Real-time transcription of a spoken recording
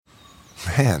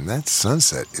Man, that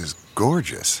sunset is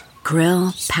gorgeous.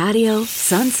 Grill, patio,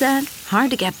 sunset.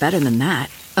 Hard to get better than that.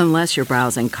 Unless you're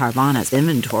browsing Carvana's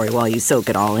inventory while you soak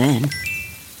it all in.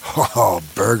 Oh,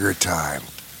 burger time.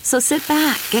 So sit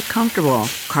back, get comfortable.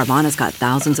 Carvana's got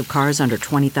thousands of cars under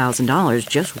 $20,000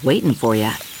 just waiting for you.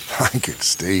 I could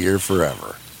stay here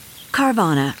forever.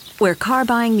 Carvana, where car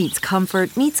buying meets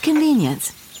comfort meets convenience.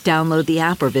 Download the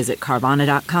app or visit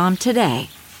Carvana.com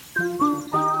today.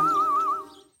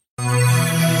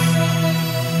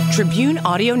 Tribune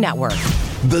Audio Network.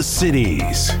 The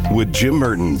Cities with Jim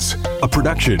Mertens, a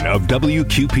production of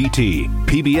WQPT,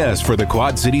 PBS for the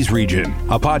Quad Cities region,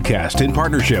 a podcast in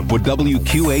partnership with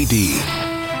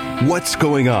WQAD. What's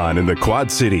going on in the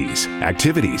Quad Cities?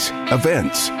 Activities,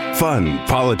 events, fun,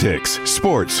 politics,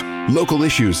 sports, local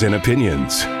issues and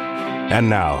opinions. And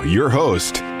now, your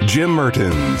host, Jim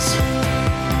Mertens.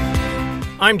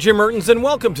 I'm Jim Mertens, and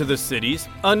welcome to The Cities,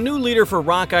 a new leader for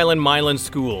Rock Island Milan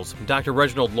Schools. Dr.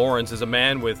 Reginald Lawrence is a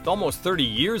man with almost 30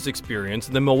 years' experience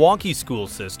in the Milwaukee school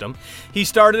system. He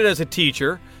started as a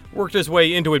teacher, worked his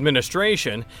way into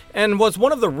administration, and was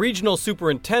one of the regional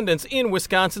superintendents in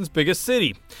Wisconsin's biggest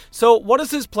city. So what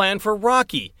is his plan for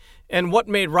Rocky? And what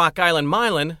made Rock Island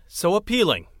Milan so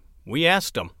appealing? We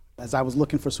asked him. As I was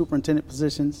looking for superintendent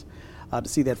positions, to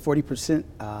see that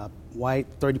 40% white,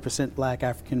 30% black,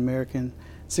 African American,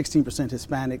 16%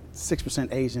 Hispanic,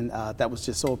 6% Asian, that was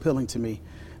just so appealing to me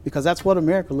because that's what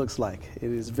America looks like. It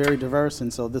is very diverse,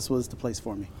 and so this was the place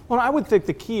for me. Well, I would think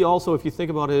the key also, if you think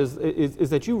about it, is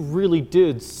that you really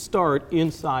did start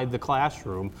inside the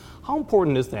classroom. How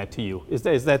important is that to you? Is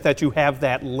that you have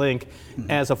that link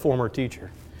as a former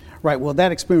teacher? Right, well,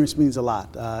 that experience means a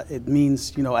lot. It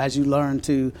means, as you learn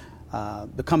to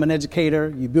become an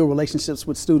educator, you build relationships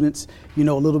with students, a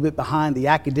little bit behind the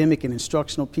academic and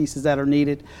instructional pieces that are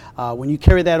needed. When you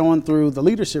carry that on through the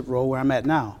leadership role where I'm at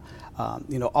now,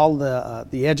 all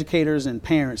the educators and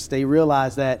parents, they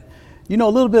realize that you know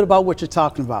a little bit about what you're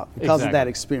talking about because of that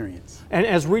experience. And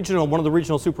as one of the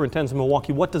regional superintendents in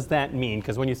Milwaukee, what does that mean?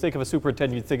 Because when you think of a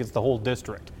superintendent, you think it's the whole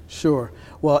district. Sure.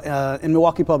 Well, in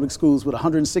Milwaukee Public Schools with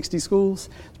 160 schools,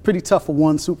 it's pretty tough for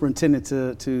one superintendent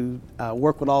to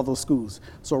work with all those schools.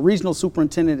 So a regional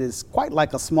superintendent is quite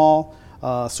like a small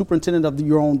superintendent of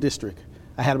your own district.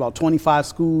 I had about 25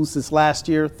 schools this last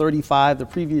year, 35 the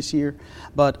previous year,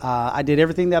 but I did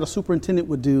everything that a superintendent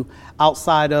would do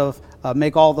outside of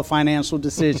make all the financial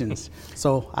decisions.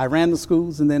 So I ran the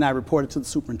schools and then I reported to the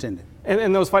superintendent.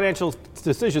 And those financial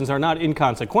decisions are not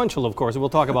inconsequential, of course, and we'll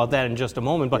talk about that in just a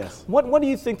moment, but yes. What do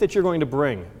you think that you're going to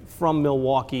bring from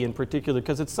Milwaukee in particular,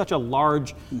 because it's such a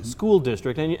large school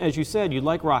district, and as you said, you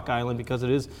like Rock Island because it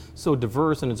is so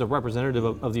diverse and it's a representative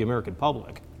of the American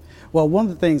public. Well, one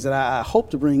of the things that I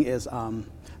hope to bring is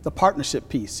the partnership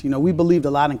piece. We believed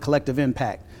a lot in collective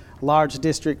impact. Large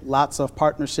district, lots of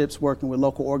partnerships working with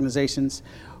local organizations.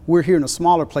 We're here in a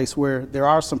smaller place where there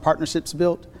are some partnerships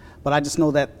built, but I just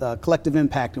know that collective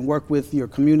impact and work with your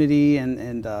community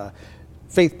and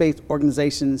faith-based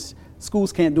organizations,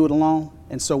 schools can't do it alone.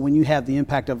 And so when you have the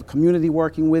impact of a community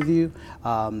working with you,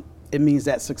 it means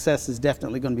that success is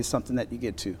definitely going to be something that you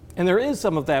get to. And there is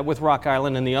some of that with Rock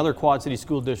Island and the other Quad City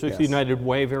school districts. Yes. United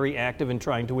Way, very active in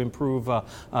trying to improve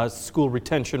school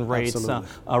retention rates.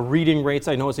 Absolutely. Reading rates,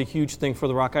 I know, is a huge thing for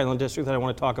the Rock Island district that I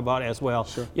want to talk about as well.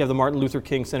 Sure. You have the Martin Luther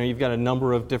King Center. You've got a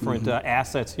number of different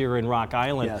assets here in Rock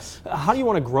Island. Yes. How do you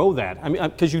want to grow that? I mean,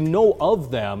 because you know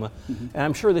of them, and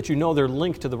I'm sure that you know they're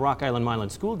linked to the Rock Island Milan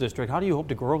School District. How do you hope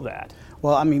to grow that?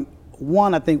 Well, I mean,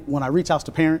 one, I think when I reach out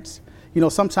to parents,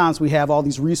 sometimes we have all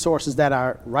these resources that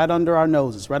are right under our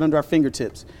noses, right under our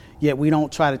fingertips, yet we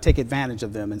don't try to take advantage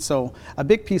of them. And so a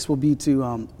big piece will be to,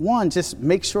 one, just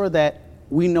make sure that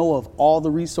we know of all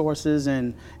the resources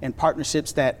and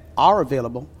partnerships that are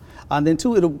available. And then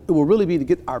two, it will really be to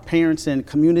get our parents and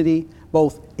community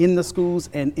both in the schools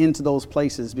and into those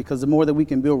places, because the more that we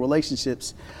can build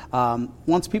relationships,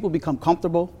 once people become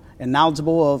comfortable and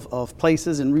knowledgeable of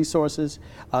places and resources,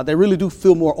 they really do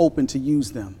feel more open to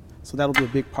use them. So that'll be a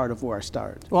big part of where I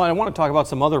start. Well, I want to talk about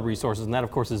some other resources, and that,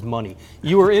 of course, is money.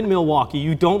 You are in Milwaukee.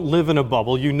 You don't live in a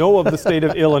bubble. You know of the state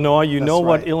of Illinois. You know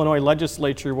what Illinois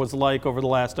legislature was like over the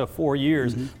last 4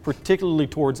 years, particularly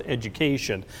towards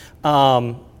education.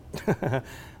 When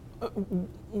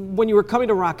you were coming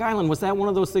to Rock Island, was that one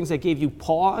of those things that gave you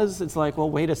pause? It's like, well,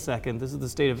 wait a second. This is the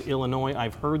state of Illinois.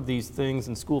 I've heard these things,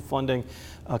 and school funding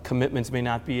commitments may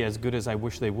not be as good as I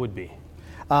wish they would be.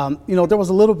 There was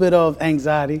a little bit of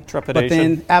anxiety. Trepidation. But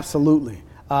then, absolutely.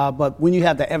 But when you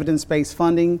have the evidence-based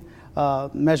funding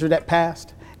measure that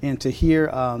passed, and to hear,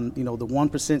 the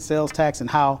 1% sales tax and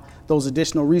how those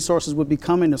additional resources would be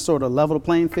coming to sort of level the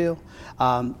playing field,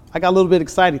 I got a little bit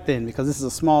excited then, because this is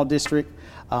a small district,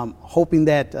 hoping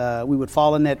that we would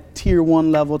fall in that tier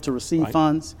 1 level to receive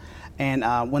funds.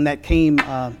 And when that came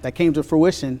to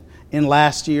fruition in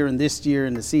last year and this year,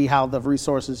 and to see how the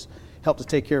resources help to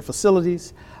take care of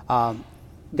facilities,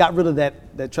 got rid of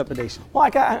that trepidation. Well,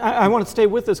 I want to stay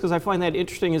with this because I find that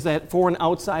interesting, is that for an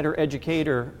outsider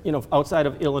educator, outside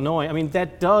of Illinois, I mean,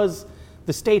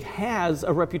 the state has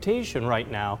a reputation right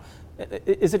now.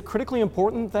 Is it critically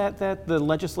important that the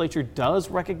legislature does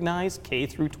recognize K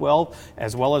through 12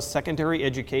 as well as secondary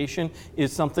education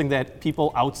is something that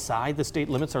people outside the state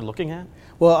limits are looking at?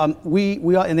 Well,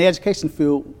 we are in the education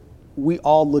field. We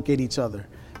all look at each other,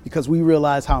 because we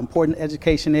realize how important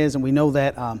education is, and we know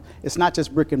that it's not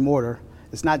just brick and mortar,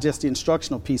 it's not just the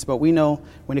instructional piece, but we know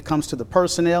when it comes to the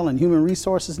personnel and human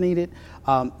resources needed,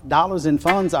 dollars and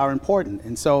funds are important.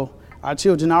 And so our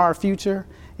children are our future,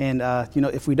 and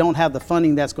if we don't have the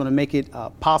funding that's going to make it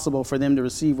possible for them to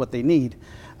receive what they need,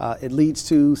 it leads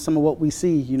to some of what we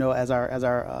see, as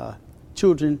our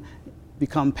children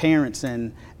become parents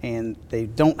and they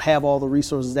don't have all the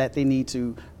resources that they need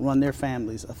to run their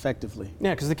families effectively.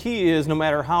 Yeah, because the key is, no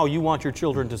matter how you want your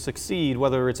children to succeed,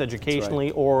 whether it's educationally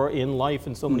or in life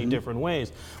in so many different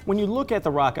ways. When you look at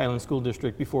the Rock Island School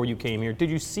District before you came here,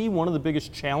 did you see one of the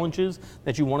biggest challenges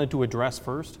that you wanted to address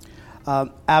first?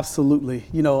 Absolutely.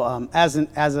 As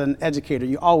an educator,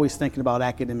 you're always thinking about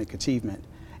academic achievement.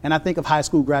 And I think of high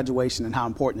school graduation and how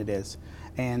important it is.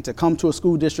 And to come to a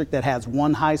school district that has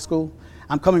one high school,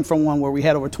 I'm coming from one where we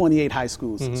had over 28 high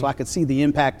schools, so I could see the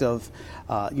impact of,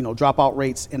 dropout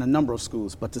rates in a number of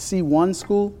schools. But to see one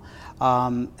school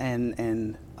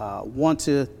and want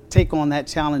to take on that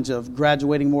challenge of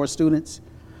graduating more students,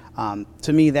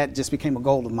 to me, that just became a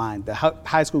goal of mine. The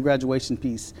high school graduation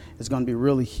piece is going to be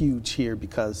really huge here,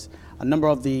 because a number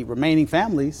of the remaining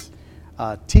families,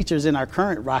 teachers in our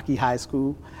current Rocky High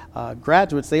School,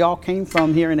 graduates, they all came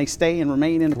from here and they stay and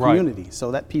remain in the community.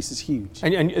 So that piece is huge.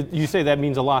 And you say that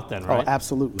means a lot then, right? Oh,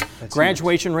 absolutely. That's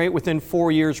graduation rate within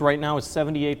 4 years right now is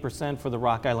 78% for the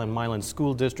Rock Island Milan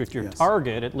School District. Your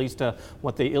target, at least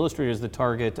what they illustrated as the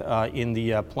target in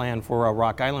the plan for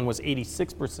Rock Island, was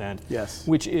 86%. Yes.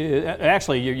 Which is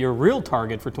actually your real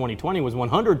target for 2020 was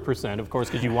 100%, of course,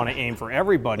 because you want to aim for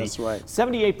everybody. That's right.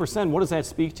 78%, what does that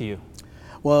speak to you?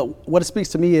 Well, what it speaks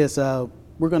to me is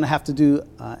we're going to have to do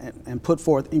and put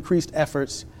forth increased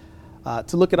efforts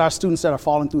to look at our students that are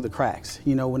falling through the cracks.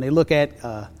 When they look at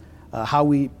how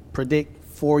we predict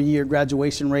 4-year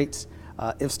graduation rates,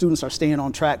 if students are staying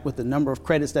on track with the number of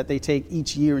credits that they take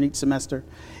each year and each semester,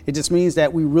 it just means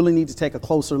that we really need to take a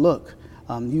closer look,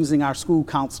 using our school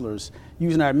counselors,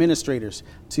 using our administrators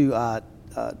to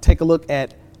take a look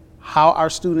at how our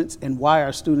students and why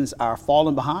our students are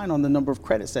falling behind on the number of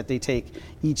credits that they take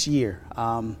each year.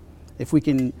 If we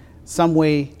can some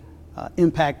way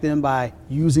impact them by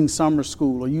using summer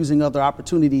school or using other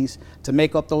opportunities to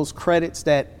make up those credits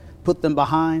that put them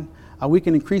behind, we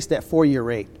can increase that 4-year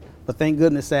rate. But thank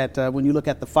goodness that when you look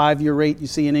at the 5-year rate, you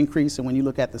see an increase, and when you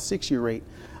look at the 6-year rate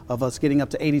of us getting up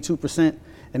to 82%,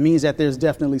 it means that there's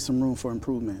definitely some room for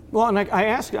improvement. Well, and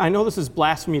I know this is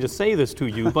blasphemy to say this to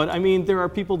you, but I mean, there are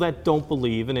people that don't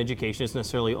believe in education is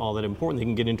necessarily all that important. They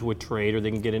can get into a trade, or they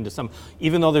can get into some,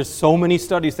 even though there's so many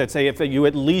studies that say if you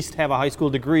at least have a high school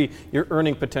degree, your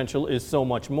earning potential is so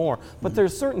much more. But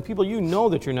there's certain people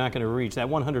that you're not going to reach. That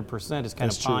 100% is kind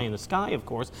of pie in the sky, of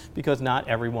course, because not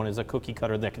everyone is a cookie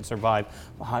cutter that can survive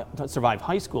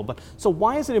high school. But so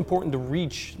why is it important to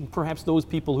reach perhaps those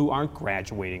people who aren't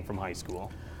graduating from high school?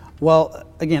 Well,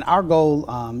 again, our goal,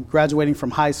 graduating from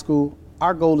high school,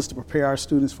 our goal is to prepare our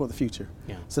students for the future.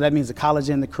 Yeah. So that means the college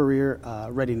and the career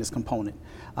readiness component.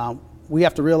 We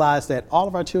have to realize that all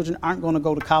of our children aren't going to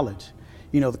go to college.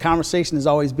 The conversation has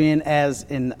always been as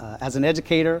an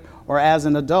educator or as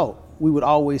an adult, we would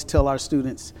always tell our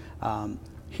students,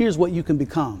 here's what you can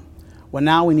become. Well,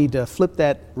 now we need to flip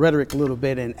that rhetoric a little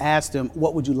bit and ask them,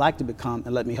 what would you like to become,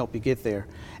 and let me help you get there.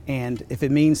 And if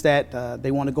it means that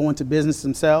they want to go into business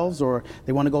themselves, or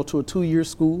they want to go to a 2-year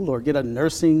school, or get a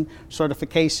nursing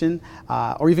certification,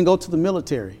 or even go to the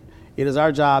military, it is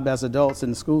our job as adults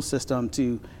in the school system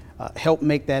to help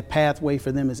make that pathway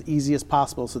for them as easy as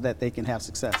possible so that they can have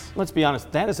success. Let's be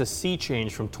honest, that is a sea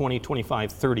change from 20,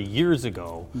 25, 30 years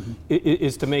ago,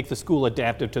 is to make the school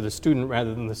adaptive to the student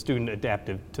rather than the student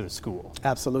adaptive to the school.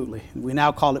 Absolutely. We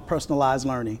now call it personalized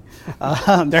learning.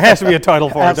 There has to be a title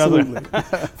for it, doesn't it?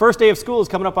 Absolutely. First day of school is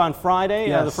coming up on Friday,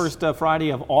 yes. The first Friday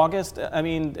of August. I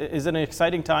mean, is it an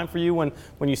exciting time for you when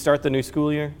you start the new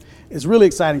school year? It's really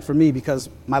exciting for me because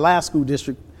my last school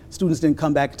district students didn't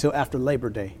come back until after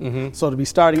Labor Day. So to be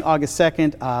starting August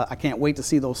 2nd, I can't wait to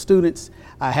see those students.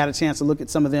 I had a chance to look at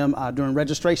some of them during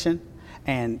registration,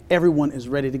 and everyone is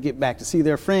ready to get back, to see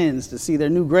their friends, to see their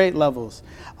new grade levels,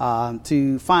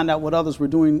 to find out what others were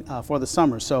doing for the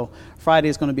summer. So Friday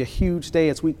is going to be a huge day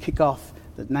as we kick off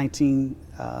the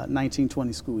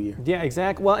 1920 school year. Yeah,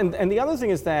 exactly. Well, and the other thing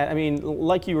is that, I mean,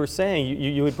 like you were saying,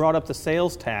 you had brought up the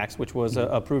sales tax, which was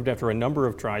approved after a number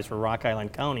of tries for Rock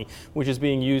Island County, which is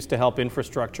being used to help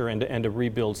infrastructure and to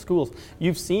rebuild schools.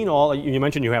 You've seen you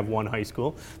mentioned you have one high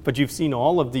school, but you've seen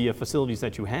all of the facilities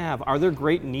that you have. Are there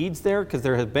great needs there? Because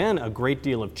there has been a great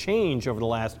deal of change over the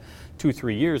last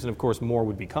 2-3 years, and of course more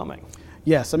would be coming.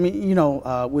 Yes, I mean, you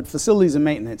know, with facilities and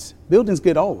maintenance, buildings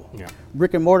get old. Yeah.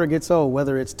 Brick and mortar gets old,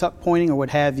 whether it's tuck pointing or what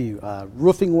have you,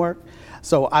 roofing work.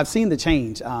 So I've seen the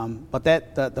change, but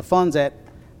the funds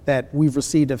that we've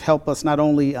received have helped us not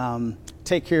only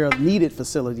take care of needed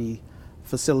facility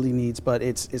needs, but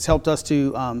it's helped us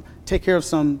to take care of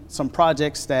some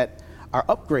projects that are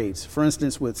upgrades. For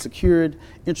instance, with secured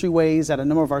entryways at a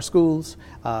number of our schools,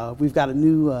 we've got a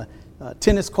new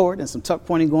tennis court and some tuck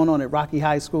pointing going on at Rocky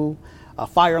High School.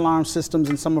 Fire alarm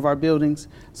systems in some of our buildings.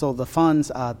 So the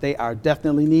funds, they are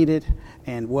definitely needed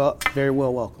and very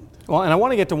well welcomed. Well, and I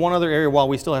want to get to one other area while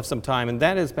we still have some time, and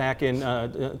that is back in,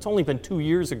 it's only been 2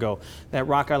 years ago that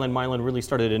Rock Island Milan really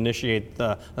started to initiate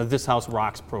the This House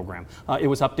Rocks program. It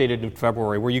was updated in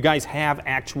February, where you guys have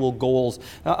actual goals.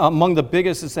 Among the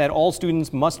biggest is that all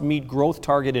students must meet growth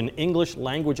target in English,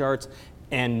 language arts,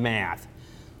 and math.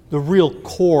 The real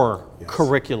core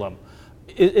curriculum.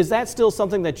 Is that still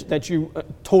something that you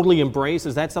totally embrace?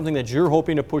 Is that something that you're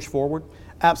hoping to push forward?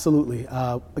 Absolutely.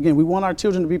 Again, we want our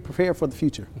children to be prepared for the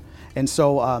future. And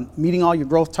so meeting all your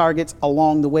growth targets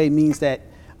along the way means that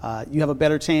you have a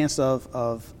better chance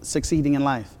of succeeding in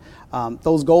life.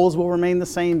 Those goals will remain the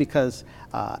same because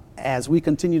as we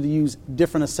continue to use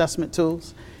different assessment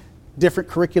tools, different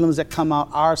curriculums that come out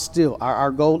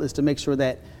our goal is to make sure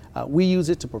that we use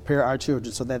it to prepare our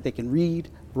children so that they can read,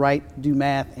 write, do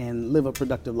math, and live a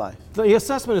productive life. The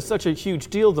assessment is such a huge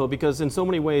deal, though, because in so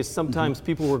many ways, sometimes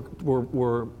people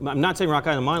were, I'm not saying Rock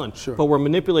Island Milan, but were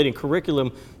manipulating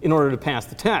curriculum in order to pass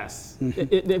the tests,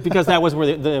 because that was where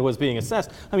it was being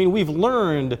assessed. I mean, we've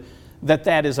learned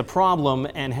that is a problem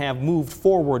and have moved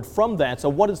forward from that. So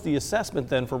what is the assessment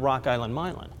then for Rock Island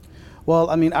Milan? Well,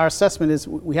 I mean, our assessment is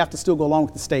we have to still go along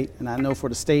with the state, and I know for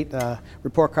the state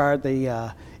report card,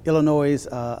 the Illinois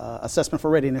Assessment for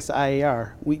Readiness,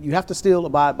 IAR, you have to still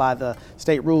abide by the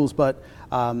state rules, but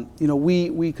you know,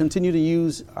 we continue to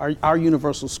use our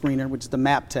universal screener, which is the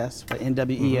MAP test for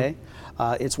NWEA.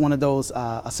 It's one of those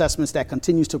assessments that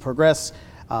continues to progress,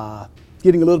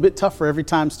 getting a little bit tougher every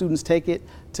time students take it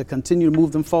to continue to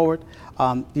move them forward.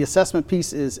 The assessment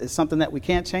piece is something that we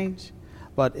can't change,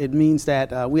 but it means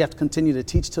that we have to continue to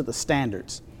teach to the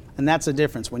standards, and that's the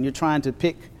difference. When you're trying to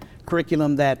pick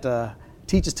curriculum that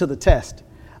teaches to the test.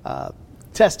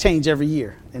 Tests change every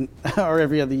year or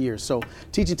every other year. So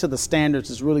teaching to the standards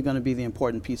is really going to be the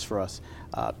important piece for us.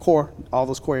 All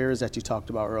those core areas that you talked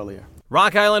about earlier.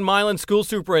 Rock Island Milan School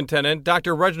Superintendent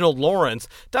Dr. Reginald Lawrence.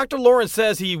 Dr. Lawrence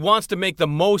says he wants to make the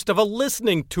most of a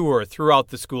listening tour throughout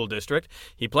the school district.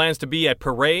 He plans to be at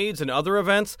parades and other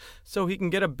events so he can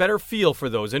get a better feel for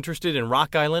those interested in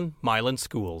Rock Island Milan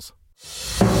schools.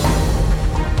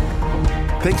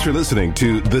 Thanks for listening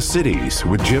to The Cities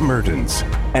with Jim Mertens.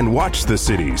 And watch The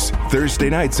Cities Thursday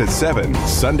nights at 7,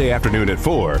 Sunday afternoon at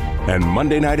 4, and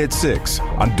Monday night at 6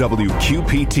 on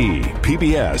WQPT,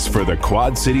 PBS for the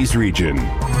Quad Cities region.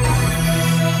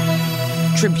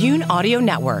 Tribune Audio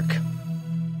Network.